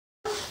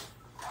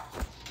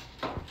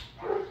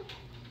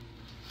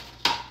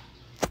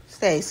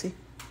Stacy.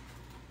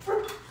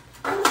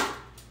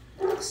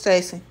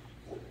 Stacy.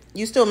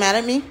 You still mad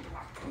at me?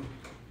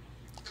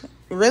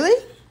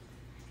 Really?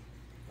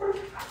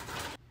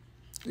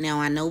 Now,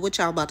 I know what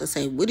y'all about to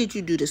say. What did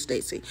you do to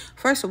Stacy?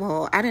 First of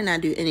all, I did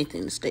not do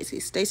anything to Stacy.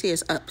 Stacy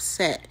is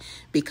upset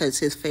because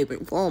his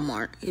favorite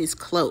Walmart is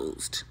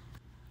closed.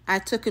 I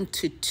took him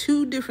to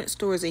 2 different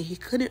stores and he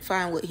couldn't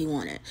find what he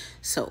wanted.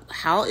 So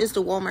how is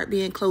the Walmart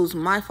being closed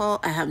my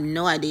fault? I have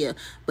no idea.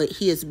 But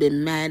he has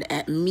been mad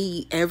at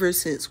me ever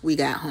since we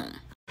got home.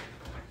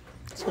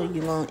 So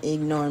you won't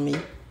ignore me.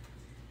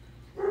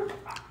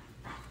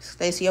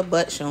 Stacy, your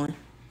butt showing.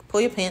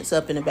 Pull your pants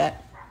up in the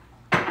back.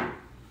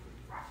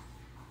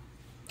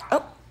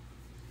 Oh,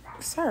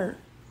 sir.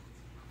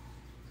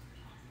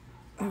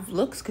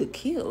 Looks could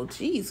kill.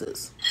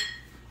 Jesus.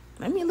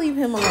 Let me leave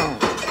him alone.